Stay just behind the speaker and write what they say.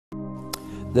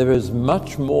There is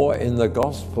much more in the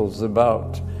Gospels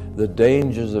about the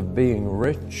dangers of being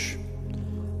rich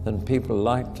than people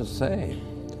like to say.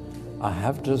 I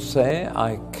have to say,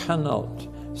 I cannot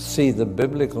see the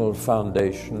biblical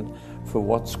foundation for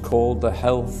what's called the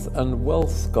health and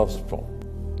wealth gospel.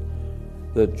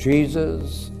 That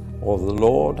Jesus or the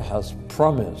Lord has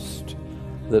promised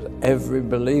that every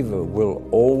believer will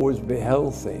always be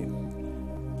healthy,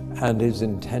 and his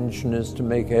intention is to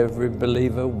make every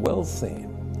believer wealthy.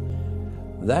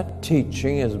 That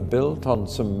teaching is built on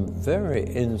some very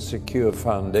insecure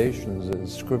foundations in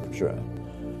Scripture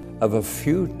of a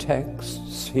few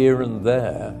texts here and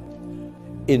there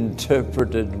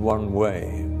interpreted one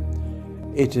way.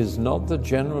 It is not the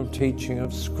general teaching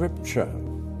of Scripture,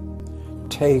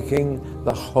 taking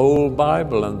the whole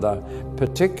Bible and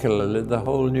particularly the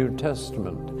whole New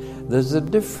Testament. There's a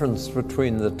difference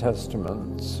between the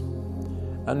Testaments,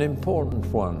 an important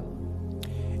one.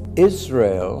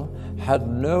 Israel had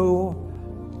no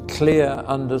clear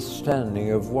understanding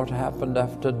of what happened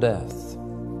after death.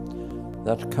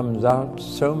 That comes out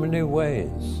so many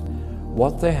ways.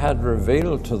 What they had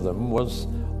revealed to them was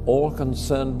all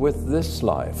concerned with this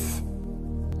life.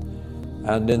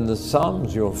 And in the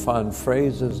Psalms you'll find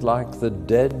phrases like, "The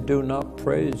dead do not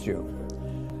praise you."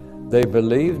 They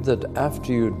believed that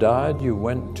after you died you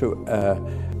went to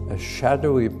a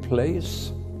shadowy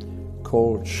place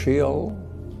called Sheol,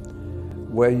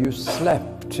 where you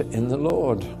slept in the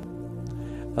Lord.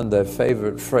 And their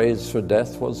favorite phrase for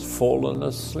death was "fallen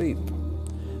asleep."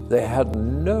 They had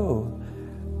no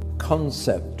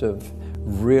concept of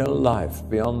real life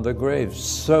beyond the grave.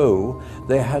 So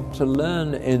they had to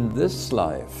learn in this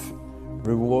life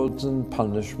rewards and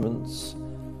punishments,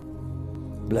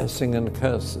 blessing and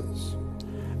curses.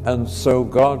 And so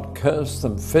God cursed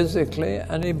them physically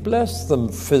and he blessed them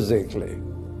physically.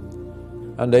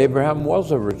 And Abraham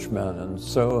was a rich man, and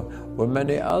so were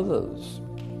many others.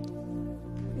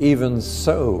 Even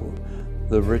so,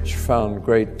 the rich found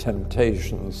great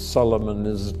temptations. Solomon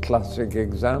is a classic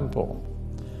example.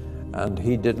 And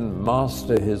he didn't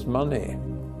master his money.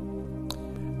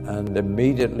 And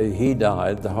immediately he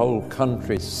died, the whole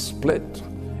country split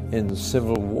in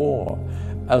civil war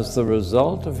as the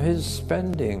result of his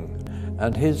spending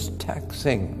and his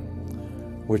taxing,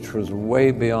 which was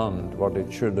way beyond what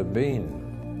it should have been.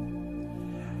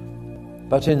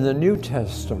 But in the New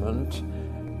Testament,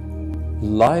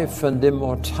 life and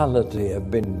immortality have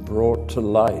been brought to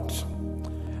light,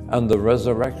 and the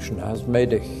resurrection has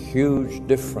made a huge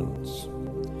difference.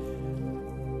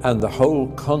 And the whole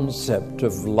concept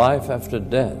of life after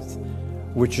death,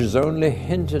 which is only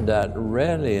hinted at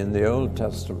rarely in the Old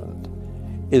Testament,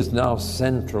 is now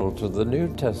central to the New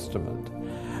Testament.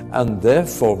 And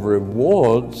therefore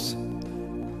rewards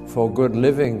for good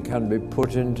living can be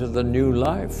put into the new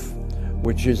life,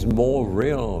 which is more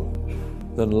real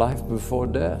than life before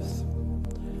death.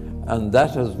 And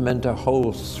that has meant a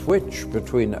whole switch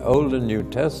between Old and New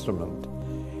Testament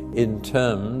in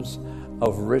terms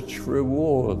of rich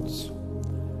rewards.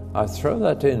 I throw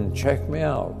that in, check me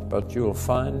out, but you'll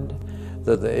find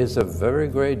that there is a very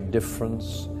great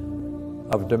difference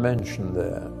of dimension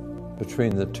there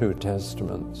between the two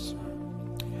testaments.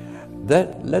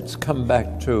 Let's come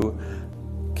back to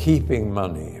keeping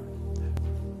money.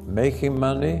 Making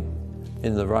money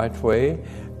in the right way.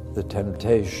 The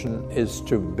temptation is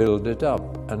to build it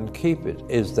up and keep it.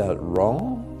 Is that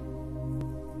wrong?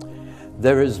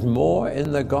 There is more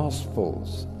in the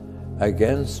Gospels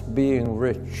against being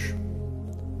rich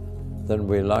than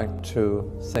we like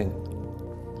to think.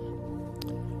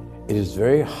 It is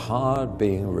very hard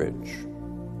being rich.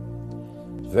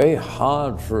 It's very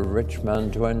hard for a rich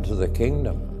man to enter the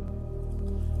kingdom.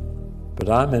 But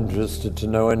I'm interested to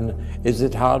know, is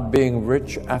it hard being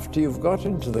rich after you've got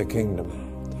into the kingdom?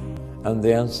 And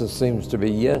the answer seems to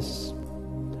be yes,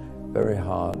 very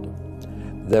hard.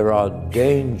 There are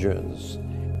dangers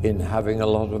in having a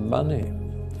lot of money.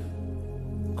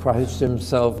 Christ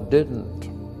himself didn't.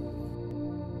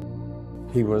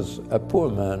 He was a poor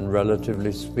man,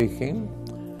 relatively speaking.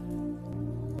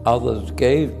 Others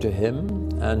gave to him,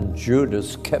 and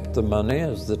Judas kept the money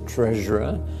as the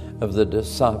treasurer of the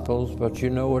disciples. But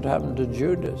you know what happened to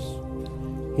Judas?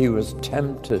 He was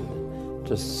tempted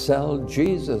to sell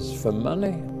Jesus for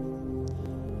money.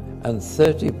 And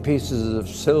 30 pieces of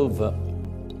silver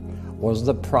was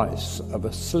the price of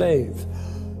a slave.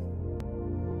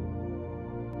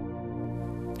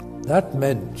 That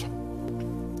meant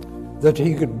that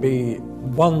he could be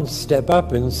one step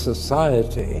up in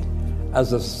society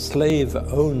as a slave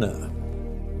owner.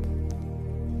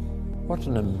 What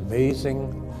an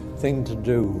amazing thing to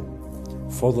do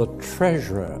for the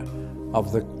treasurer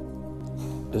of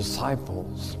the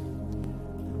disciples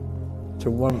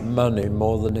to want money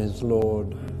more than his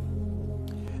Lord.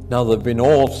 Now, there have been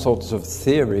all sorts of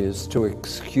theories to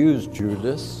excuse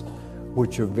Judas,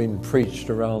 which have been preached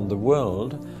around the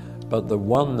world, but the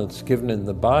one that's given in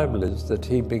the Bible is that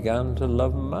he began to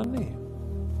love money.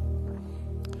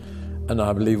 And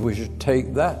I believe we should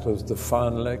take that as the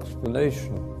final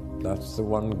explanation. That's the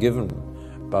one given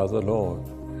by the Lord.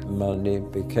 Money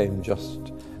became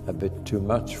just a bit too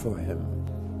much for him.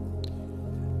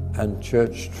 And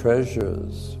church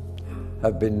treasurers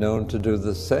have been known to do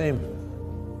the same.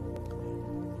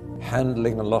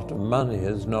 Handling a lot of money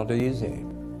is not easy.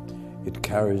 It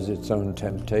carries its own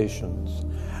temptations.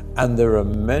 And there are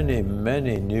many,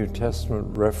 many New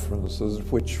Testament references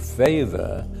which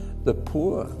favor the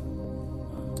poor.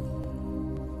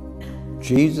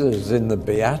 Jesus in the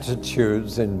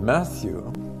Beatitudes in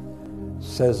Matthew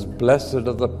says, "Blessed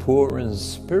are the poor in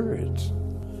spirit."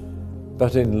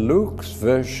 But in Luke's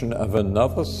version of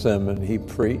another sermon he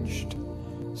preached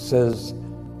says,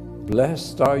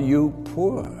 "Blessed are you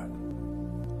poor,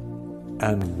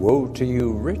 and woe to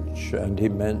you rich." And he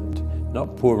meant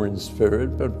not poor in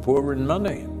spirit, but poor in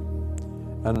money,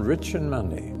 and rich in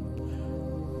money.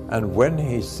 And when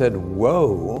he said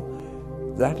woe,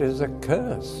 that is a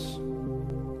curse.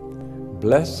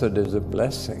 Blessed is a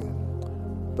blessing,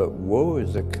 but woe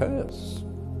is a curse.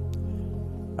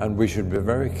 And we should be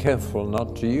very careful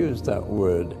not to use that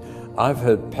word. I've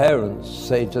heard parents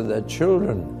say to their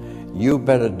children, "You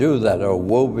better do that or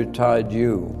woe betide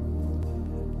you."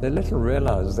 They little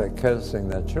realize they're cursing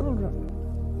their children.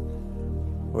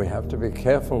 We have to be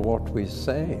careful what we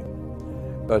say.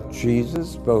 But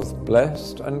Jesus both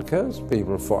blessed and cursed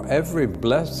people. For every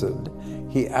blessed,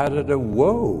 he added a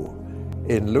woe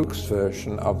in Luke's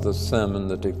version of the sermon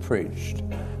that he preached.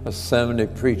 A sermon he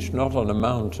preached not on a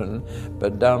mountain,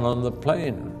 but down on the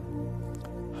plain.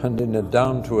 And in a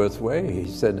down-to-earth way, he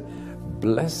said,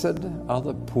 "Blessed are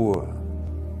the poor.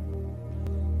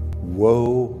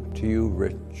 Woe to you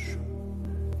rich."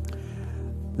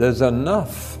 There's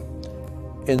enough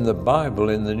in the Bible,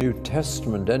 in the New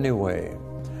Testament anyway,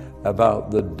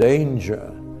 about the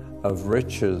danger of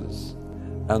riches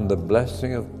and the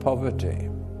blessing of poverty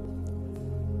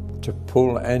to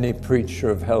pull any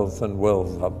preacher of health and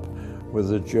wealth up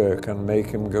with a jerk and make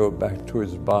him go back to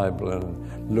his Bible and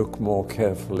look more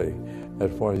carefully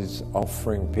at what he's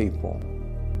offering people.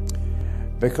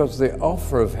 Because the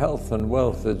offer of health and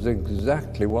wealth is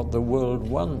exactly what the world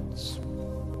wants.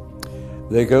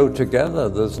 They go together.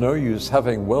 There's no use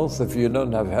having wealth if you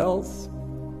don't have health.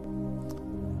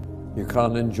 You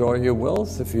can't enjoy your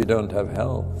wealth if you don't have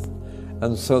health.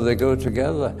 And so they go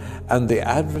together. And the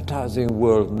advertising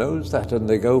world knows that, and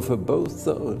they go for both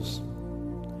those.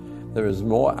 There is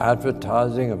more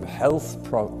advertising of health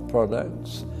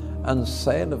products and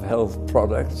sale of health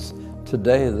products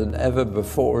today than ever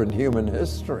before in human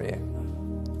history.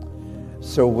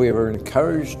 So we are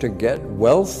encouraged to get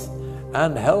wealth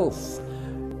and health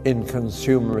in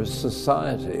consumerist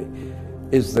society.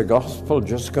 Is the gospel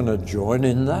just going to join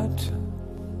in that?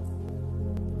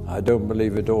 I don't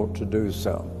believe it ought to do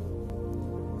so.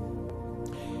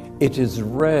 It is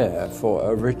rare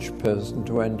for a rich person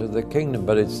to enter the kingdom,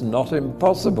 but it's not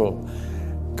impossible.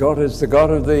 God is the God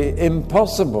of the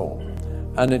impossible,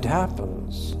 and it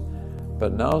happens.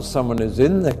 But now someone is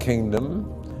in the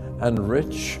kingdom and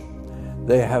rich,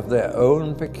 they have their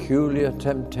own peculiar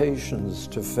temptations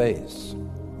to face.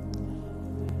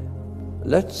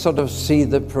 Let's sort of see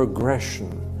the progression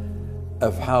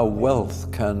of how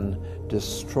wealth can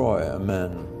destroy a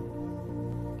man.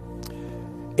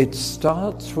 It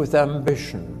starts with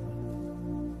ambition.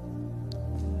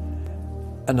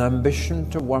 An ambition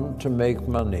to want to make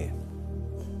money.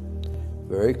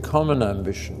 Very common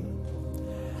ambition.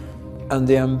 And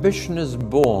the ambition is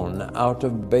born out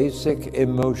of basic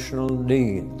emotional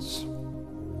needs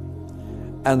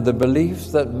and the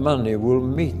belief that money will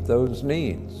meet those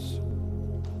needs.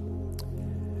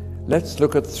 Let's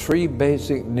look at three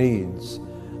basic needs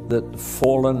that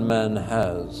fallen man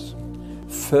has.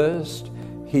 First,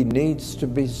 he needs to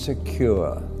be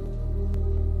secure.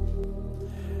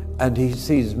 And he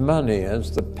sees money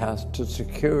as the path to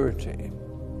security.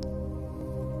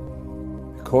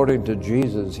 According to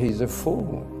Jesus, he's a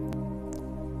fool.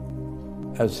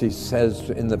 As he says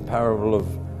in the parable of,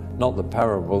 not the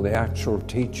parable, the actual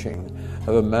teaching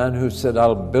of a man who said,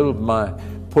 I'll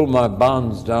pull my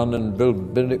barns down and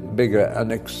build bigger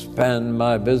and expand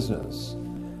my business.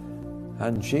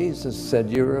 And Jesus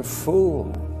said, you're a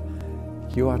fool.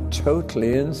 You are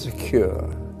totally insecure.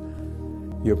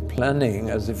 You're planning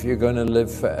as if you're going to live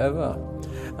forever.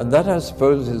 And that, I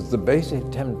suppose, is the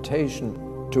basic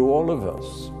temptation to all of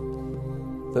us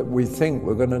that we think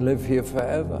we're going to live here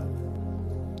forever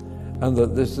and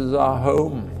that this is our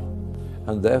home,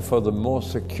 and therefore the more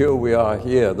secure we are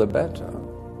here, the better.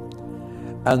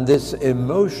 And this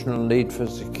emotional need for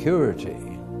security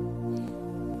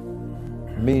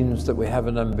means that we have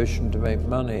an ambition to make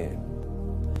money.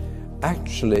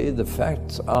 Actually, the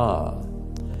facts are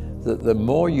that the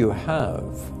more you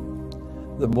have,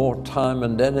 the more time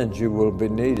and energy will be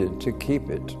needed to keep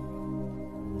it.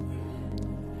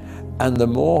 And the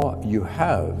more you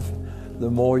have, the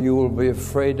more you will be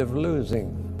afraid of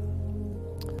losing.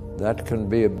 That can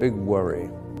be a big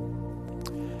worry.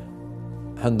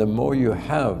 And the more you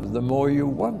have, the more you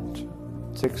want.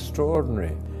 It's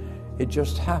extraordinary. It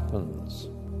just happens.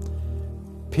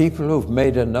 People who've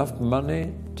made enough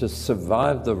money to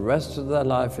survive the rest of their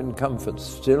life in comfort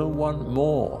still want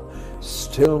more,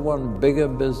 still want bigger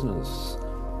business,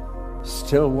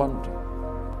 still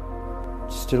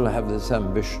have this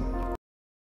ambition.